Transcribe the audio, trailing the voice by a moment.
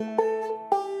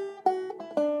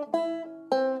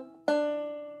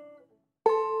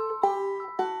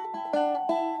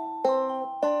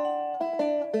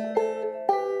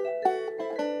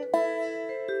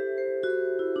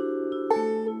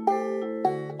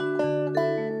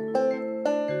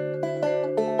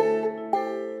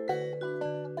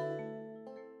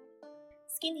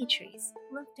Trees,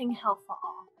 Lifting Health for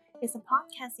All is a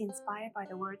podcast inspired by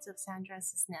the words of Sandra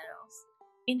Cisneros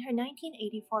in her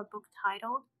 1984 book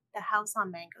titled The House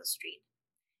on Mango Street.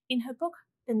 In her book,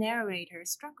 the narrator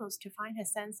struggles to find her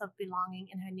sense of belonging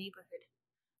in her neighborhood.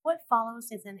 What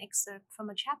follows is an excerpt from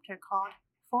a chapter called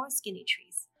Four Skinny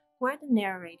Trees, where the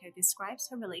narrator describes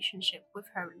her relationship with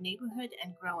her neighborhood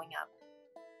and growing up.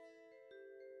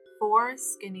 Four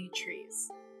skinny trees.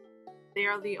 They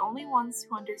are the only ones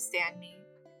who understand me.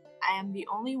 I am the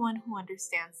only one who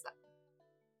understands them.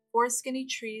 Four skinny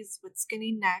trees with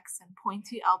skinny necks and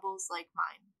pointy elbows like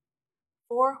mine.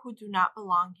 Four who do not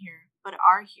belong here, but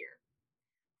are here.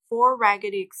 Four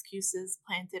raggedy excuses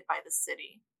planted by the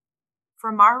city.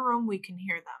 From our room we can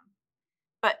hear them.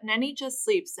 But Nenny just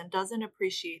sleeps and doesn't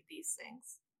appreciate these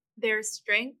things. Their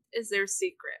strength is their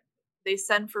secret. They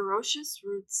send ferocious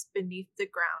roots beneath the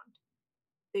ground.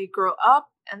 They grow up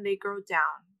and they grow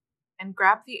down, and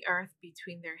grab the earth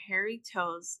between their hairy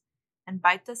toes and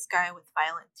bite the sky with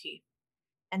violent teeth,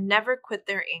 and never quit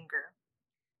their anger.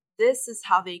 This is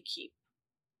how they keep.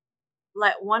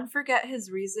 Let one forget his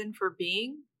reason for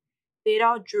being, they'd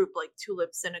all droop like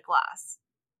tulips in a glass,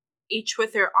 each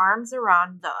with their arms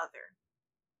around the other.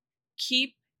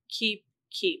 Keep, keep,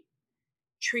 keep.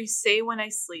 Trees say when I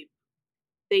sleep.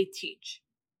 They teach.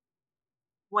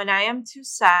 When I am too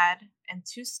sad and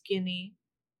too skinny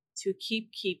to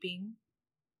keep keeping,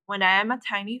 when I am a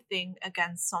tiny thing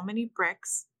against so many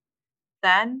bricks,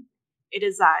 then it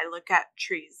is I look at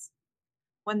trees.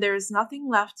 When there is nothing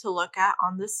left to look at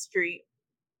on the street,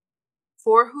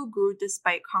 four who grew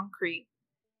despite concrete,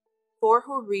 four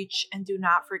who reach and do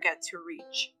not forget to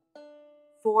reach,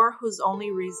 four whose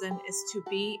only reason is to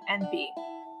be and be.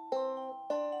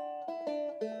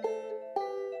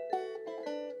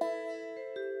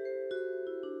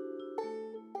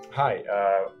 Hi,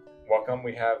 welcome.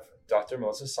 We have Dr.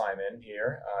 Melissa Simon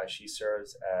here. She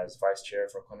serves as Vice Chair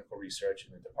for Clinical Research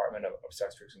in the Department of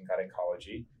Obstetrics and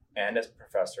Gynecology and as a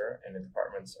professor in the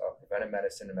Departments of Preventive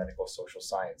Medicine and Medical Social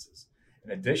Sciences.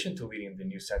 In addition to leading the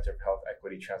new Center for Health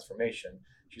Equity Transformation,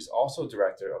 she's also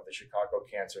director of the Chicago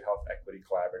Cancer Health Equity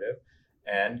Collaborative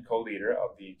and co-leader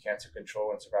of the Cancer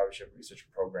Control and Survivorship Research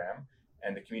Program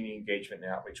and the Community Engagement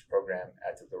and Outreach Program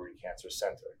at the Lurie Cancer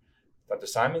Center. Dr.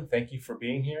 Simon, thank you for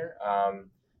being here.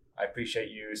 I appreciate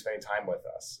you spending time with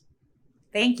us.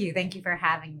 Thank you. Thank you for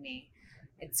having me.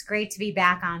 It's great to be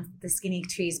back on the Skinny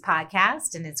Trees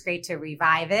podcast, and it's great to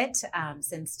revive it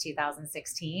since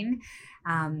 2016.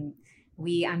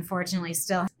 We unfortunately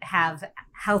still have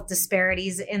health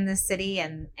disparities in the city,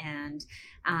 and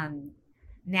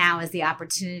now is the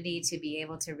opportunity to be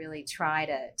able to really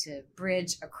try to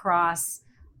bridge across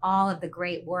all of the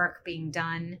great work being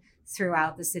done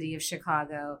throughout the city of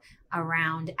Chicago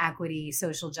around equity,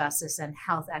 social justice, and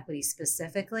health equity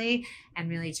specifically, and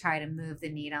really try to move the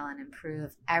needle and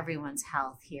improve everyone's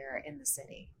health here in the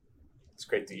city. It's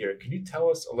great to hear. Can you tell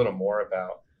us a little more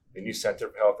about the new Center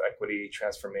for Health Equity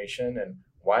Transformation and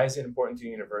why is it important to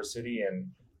the university,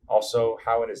 and also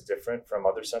how it is different from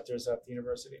other centers at the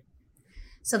university?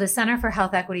 So the Center for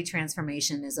Health Equity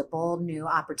Transformation is a bold new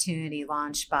opportunity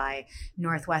launched by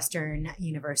Northwestern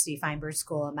University Feinberg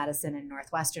School of Medicine and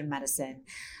Northwestern Medicine,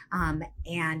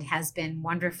 and has been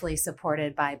wonderfully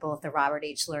supported by both the Robert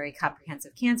H. Lurie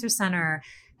Comprehensive Cancer Center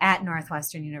at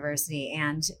Northwestern University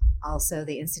and also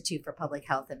the Institute for Public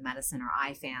Health and Medicine, or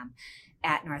IFAM,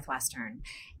 at Northwestern.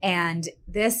 And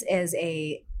this is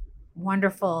a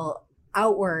wonderful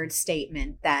outward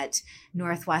statement that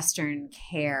Northwestern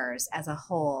cares as a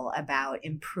whole about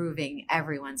improving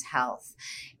everyone's health.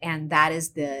 And that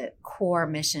is the core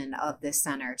mission of this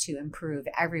center, to improve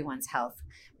everyone's health,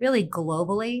 really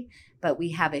globally. But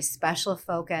we have a special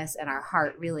focus, and our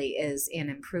heart really is in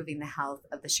improving the health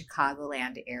of the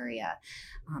Chicagoland area.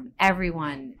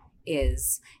 Everyone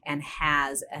is and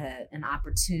has an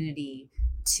opportunity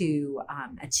to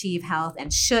achieve health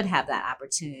and should have that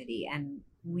opportunity. And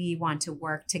we want to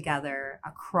work together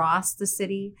across the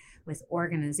city with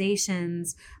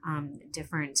organizations,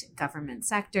 different government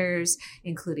sectors,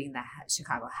 including the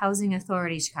Chicago Housing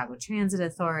Authority, Chicago Transit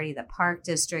Authority, the Park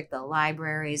District, the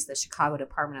libraries, the Chicago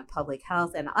Department of Public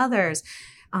Health, and others,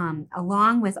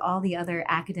 along with all the other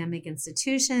academic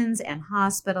institutions and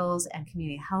hospitals and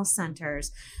community health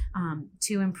centers,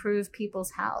 to improve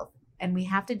people's health. And we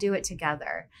have to do it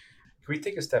together. Can we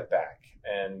take a step back?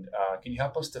 And can you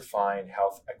help us define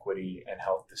health equity and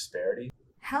health disparity?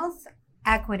 Health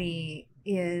equity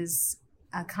is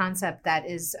a concept that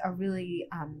is a really,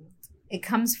 it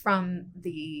comes from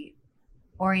the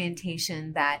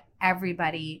orientation that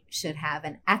everybody should have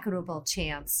an equitable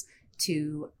chance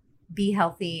to be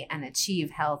healthy and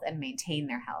achieve health and maintain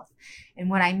their health. And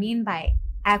what I mean by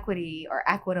equity or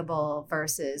equitable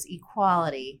versus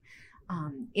equality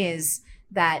is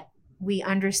that we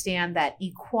understand that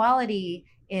equality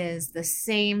is the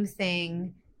same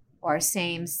thing or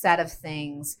same set of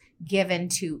things given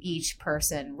to each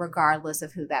person, regardless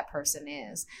of who that person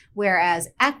is. Whereas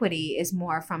equity is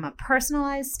more from a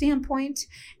personalized standpoint.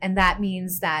 And that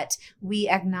means that we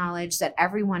acknowledge that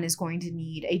everyone is going to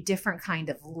need a different kind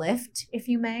of lift, if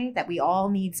you may, that we all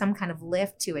need some kind of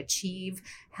lift to achieve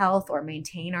health or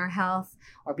maintain our health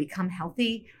or become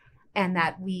healthy. And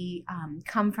that we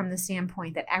come from the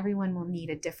standpoint that everyone will need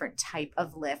a different type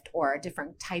of lift or a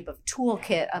different type of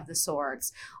toolkit of the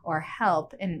sorts or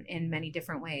help in many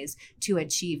different ways to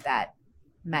achieve that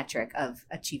metric of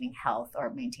achieving health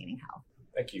or maintaining health.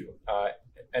 Thank you.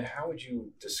 And how would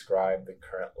you describe the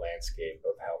current landscape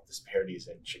of health disparities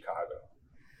in Chicago?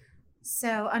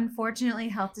 So unfortunately,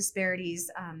 health disparities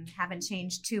haven't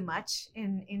changed too much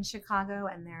in Chicago,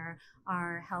 and there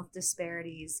are health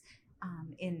disparities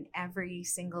in every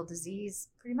single disease,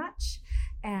 pretty much.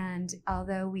 And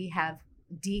although we have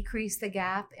decreased the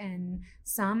gap in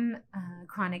some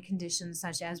chronic conditions,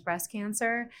 such as breast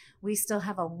cancer, we still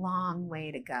have a long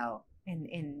way to go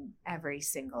in every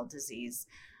single disease.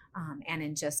 And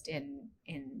in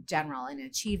general, in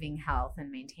achieving health and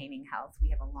maintaining health, we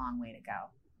have a long way to go.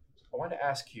 I want to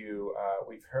ask you,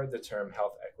 we've heard the term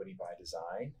health equity by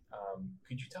design.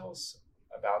 Could you tell us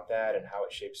about that and how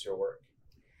it shapes your work?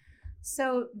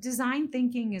 So design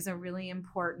thinking is a really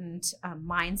important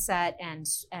mindset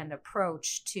and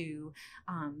approach to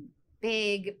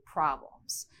big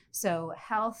problems. So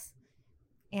health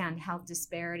and health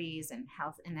disparities and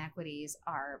health inequities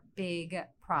are big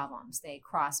problems. They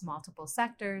cross multiple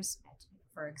sectors.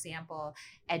 For example,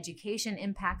 education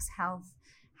impacts health,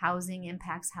 housing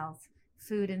impacts health,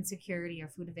 food insecurity or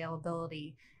food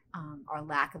availability or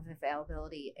lack of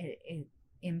availability, it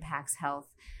impacts health.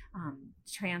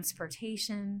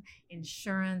 Transportation,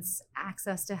 insurance,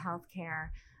 access to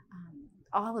healthcare,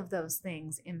 all of those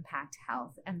things impact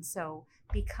health. And so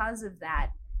because of that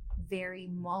very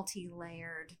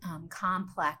multi-layered,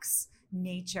 complex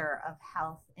nature of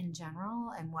health in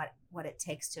general and what it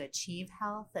takes to achieve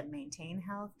health and maintain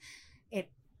health, it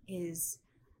is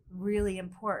really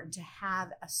important to have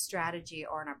a strategy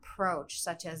or an approach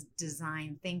such as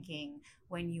design thinking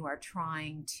when you are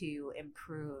trying to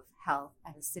improve health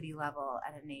at a city level,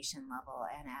 at a nation level,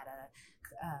 and at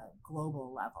a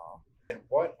global level. And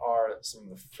what are some of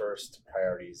the first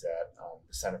priorities that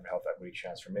the Center for Health Equity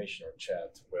Transformation, or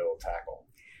CHET, will tackle?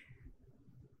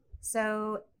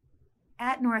 So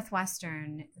at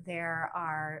Northwestern, there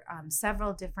are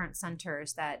several different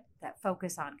centers that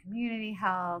focus on community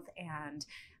health and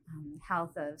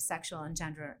health of sexual and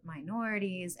gender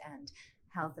minorities and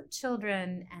health of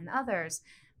children and others.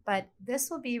 But this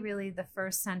will be really the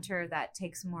first center that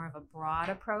takes more of a broad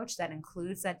approach that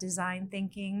includes that design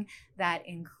thinking, that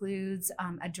includes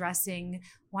addressing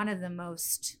one of the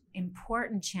most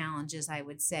important challenges, I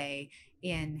would say,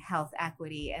 in health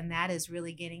equity, and that is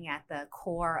really getting at the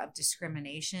core of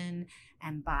discrimination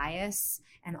and bias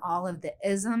and all of the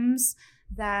isms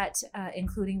that,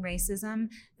 including racism,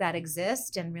 that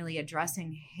exist, and really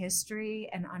addressing history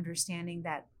and understanding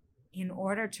that in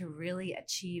order to really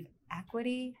achieve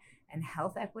equity and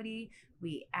health equity,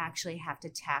 we actually have to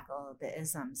tackle the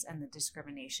isms and the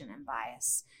discrimination and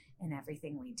bias in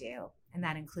everything we do. And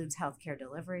that includes healthcare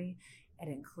delivery. It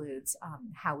includes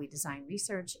how we design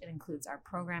research. It includes our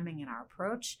programming and our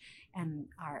approach and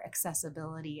our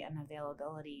accessibility and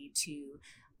availability to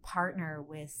partner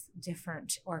with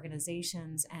different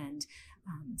organizations and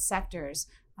sectors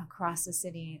across the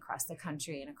city, across the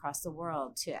country, and across the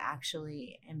world to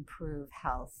actually improve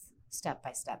health step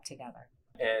by step together.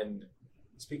 And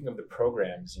speaking of the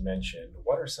programs you mentioned,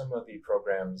 what are some of the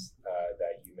programs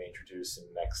that you may introduce in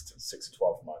the next 6 to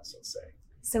 12 months, let's say?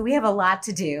 So we have a lot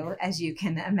to do, as you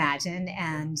can imagine,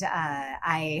 and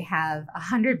I have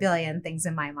 100 billion things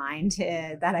in my mind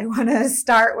that I want to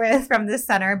start with from this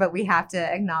center, but we have to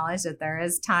acknowledge that there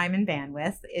is time and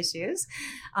bandwidth issues.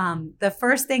 The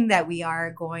first thing that we are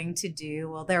going to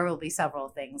do, well, there will be several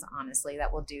things, honestly,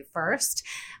 that we'll do first,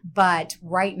 but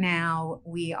right now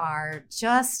we are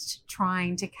just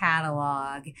trying to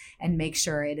catalog and make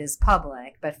sure it is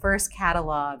public, but first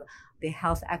catalog the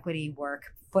health equity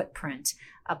work footprint,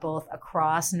 both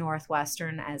across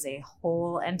Northwestern as a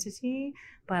whole entity,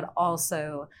 but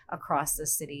also across the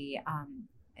city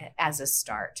as a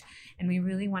start. And we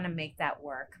really want to make that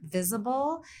work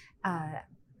visible,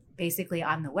 basically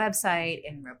on the website,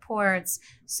 in reports,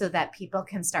 so that people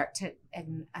can start to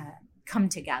come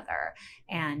together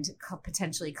and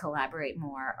potentially collaborate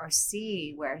more, or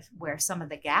see where some of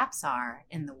the gaps are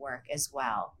in the work as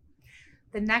well.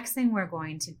 The next thing we're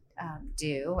going to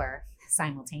do, or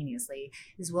simultaneously,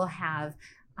 is we'll have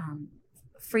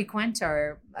frequent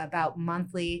or about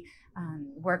monthly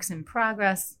works in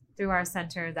progress through our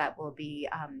center that will be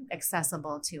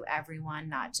accessible to everyone,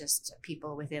 not just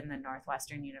people within the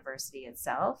Northwestern University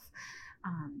itself.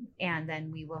 And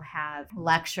then we will have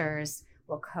lectures,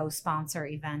 we'll co-sponsor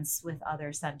events with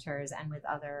other centers and with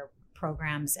other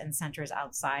programs and centers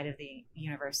outside of the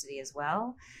university as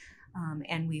well.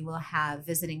 And we will have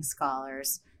visiting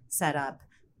scholars set up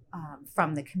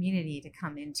from the community to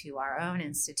come into our own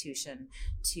institution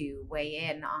to weigh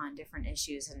in on different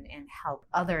issues and help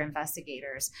other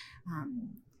investigators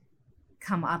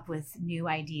come up with new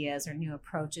ideas or new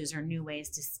approaches or new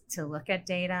ways to look at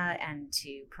data and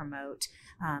to promote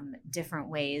different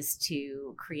ways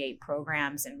to create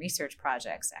programs and research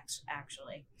projects,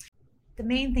 actually. The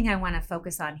main thing I want to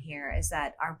focus on here is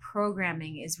that our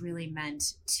programming is really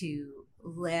meant to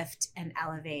lift and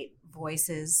elevate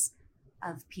voices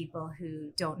of people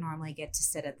who don't normally get to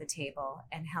sit at the table,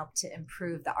 and help to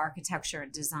improve the architecture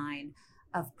and design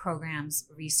of programs,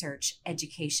 research,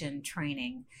 education,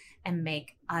 training, and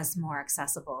make us more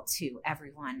accessible to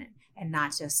everyone, and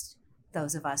not just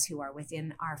those of us who are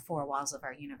within our four walls of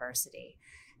our university.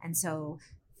 And so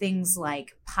things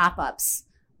like pop-ups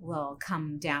will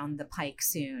come down the pike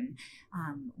soon.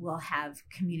 We'll have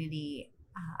community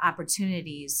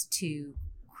opportunities to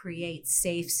create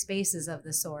safe spaces of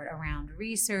the sort around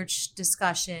research,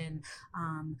 discussion,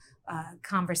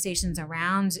 conversations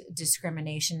around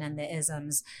discrimination and the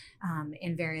isms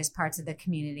in various parts of the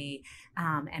community,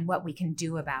 and what we can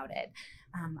do about it.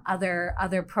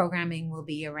 Other programming will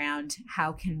be around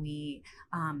how can we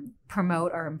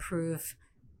promote or improve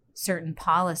certain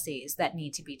policies that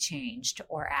need to be changed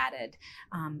or added,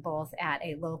 both at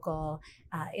a local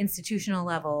institutional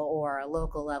level or a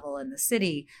local level in the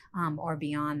city, or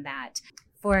beyond that.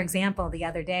 For example, the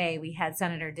other day we had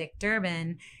Senator Dick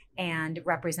Durbin and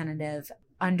Representative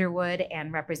Underwood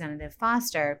and Representative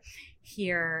Foster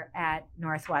here at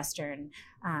Northwestern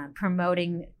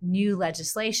promoting new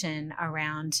legislation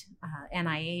around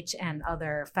NIH and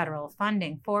other federal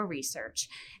funding for research.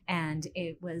 And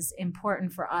it was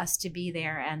important for us to be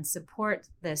there and support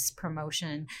this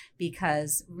promotion,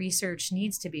 because research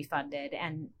needs to be funded,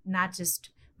 and not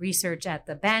just research at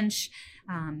the bench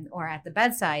or at the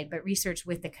bedside, but research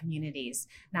with the communities,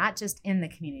 not just in the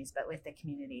communities, but with the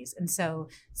communities. And so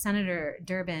Senator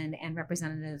Durbin and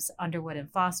Representatives Underwood and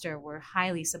Foster were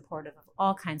highly supportive of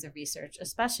all kinds of research,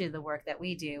 especially the work that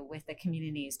we do with the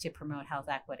communities to promote health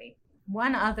equity.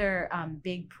 One other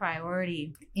big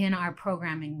priority in our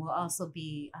programming will also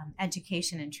be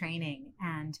education and training.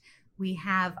 And we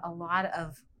have a lot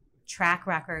of track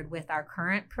record with our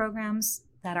current programs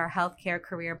that are healthcare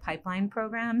career pipeline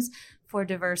programs for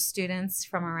diverse students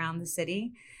from around the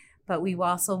city. But we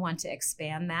also want to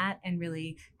expand that and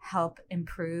really help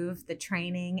improve the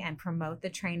training and promote the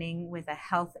training with a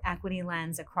health equity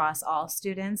lens across all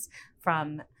students,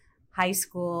 from high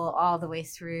school all the way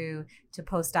through to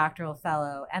postdoctoral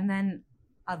fellow, and then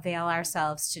avail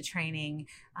ourselves to training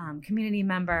community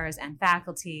members and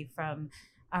faculty from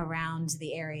around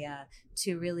the area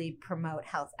to really promote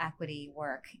health equity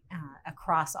work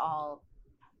across all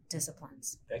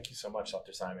disciplines. Thank you so much,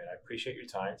 Dr. Simon. I appreciate your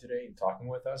time today and talking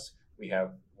with us. We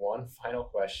have one final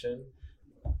question.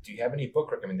 Do you have any book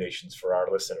recommendations for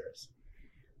our listeners?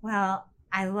 Well,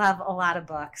 I love a lot of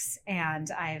books,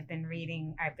 and I've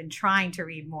been trying to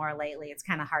read more lately. It's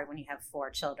kind of hard when you have 4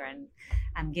 children.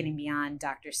 I'm getting beyond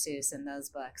Dr. Seuss and those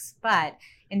books. But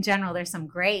in general, there's some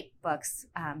great books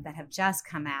that have just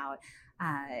come out,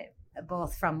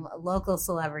 both from local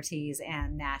celebrities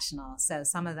and national. So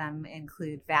some of them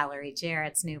include Valerie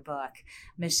Jarrett's new book,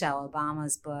 Michelle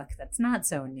Obama's book that's not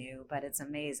so new, but it's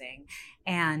amazing,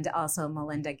 and also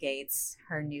Melinda Gates,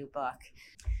 her new book.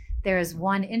 There is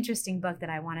one interesting book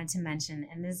that I wanted to mention,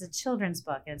 and it is a children's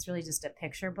book, and it's really just a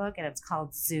picture book, and it's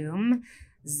called Zoom,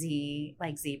 Z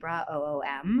like zebra,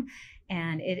 OOM,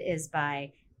 and it is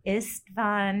by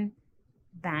Istvan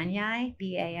Banyai,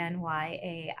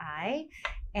 Banyai,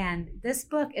 and this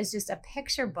book is just a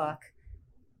picture book,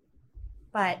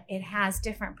 but it has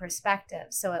different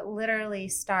perspectives. So it literally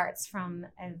starts from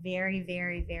a very,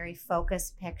 very, very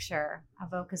focused picture, a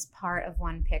focused part of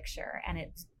one picture, and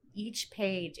each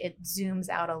page, it zooms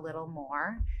out a little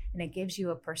more and it gives you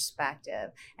a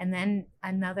perspective. And then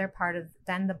then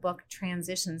the book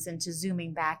transitions into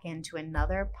zooming back into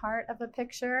another part of a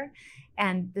picture.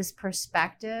 And this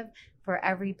perspective for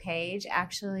every page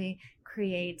actually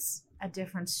creates a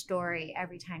different story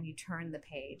every time you turn the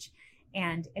page.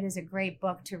 And it is a great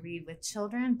book to read with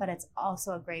children, but it's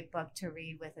also a great book to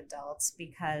read with adults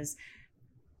because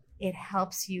it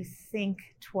helps you think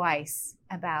twice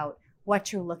about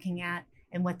what you're looking at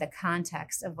and what the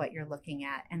context of what you're looking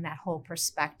at and that whole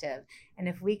perspective. And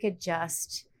if we could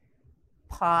just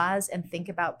pause and think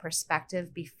about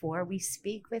perspective before we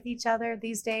speak with each other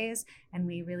these days, and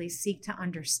we really seek to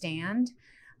understand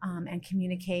and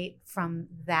communicate from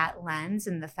that lens,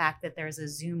 and the fact that there's a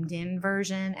zoomed in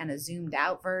version and a zoomed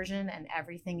out version and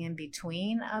everything in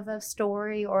between of a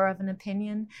story or of an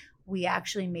opinion, we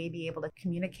actually may be able to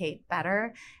communicate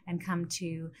better and come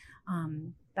to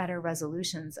better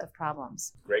resolutions of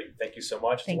problems. Great. Thank you so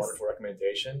much. It's a wonderful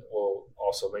recommendation. We'll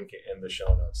also link it in the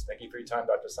show notes. Thank you for your time,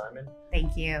 Dr. Simon.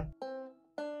 Thank you.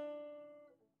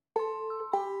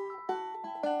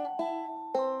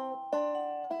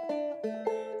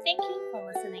 Thank you for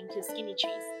listening to Skinny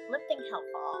Trees, Lifting Health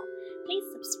for All. Please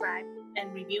subscribe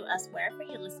and review us wherever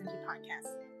you listen to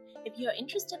podcasts. If you are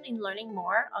interested in learning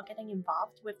more or getting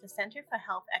involved with the Center for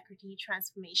Health Equity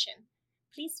Transformation,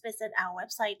 please visit our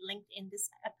website linked in this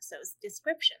episode's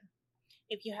description.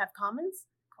 If you have comments,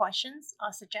 questions,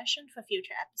 or suggestions for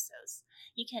future episodes,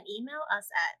 you can email us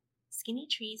at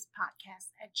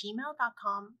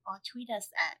skinnytreespodcast@gmail.com or tweet us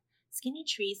at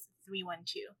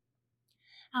skinnytrees312.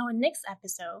 Our next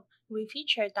episode will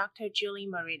feature Dr. Julie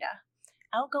Morita,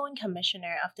 outgoing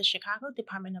commissioner of the Chicago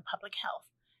Department of Public Health,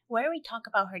 where we talk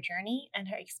about her journey and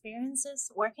her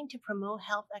experiences working to promote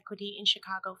health equity in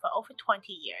Chicago for over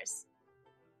 20 years.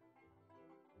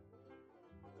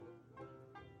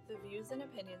 The views and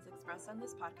opinions expressed on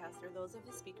this podcast are those of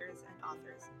the speakers and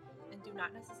authors, and do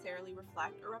not necessarily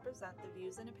reflect or represent the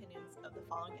views and opinions of the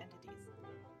following entities: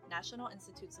 National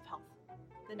Institutes of Health,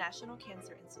 the National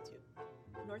Cancer Institute,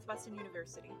 Northwestern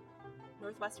University,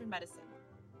 Northwestern Medicine,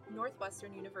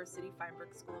 Northwestern University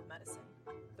Feinberg School of Medicine,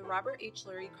 the Robert H.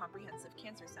 Lurie Comprehensive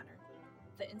Cancer Center,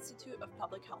 the Institute of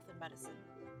Public Health and Medicine,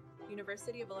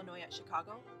 University of Illinois at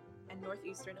Chicago, and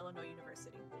Northeastern Illinois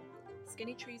University.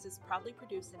 Skinny Trees is proudly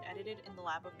produced and edited in the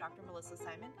lab of Dr. Melissa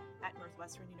Simon at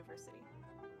Northwestern University.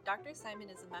 Dr. Simon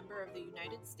is a member of the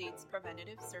United States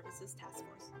Preventative Services Task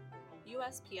Force,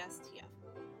 USPSTF.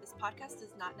 This podcast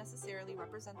does not necessarily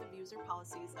represent the views or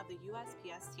policies of the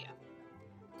USPSTF.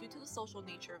 Due to the social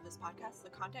nature of this podcast,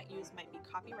 the content used might be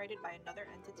copyrighted by another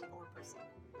entity or person.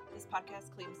 This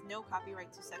podcast claims no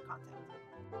copyright to said content.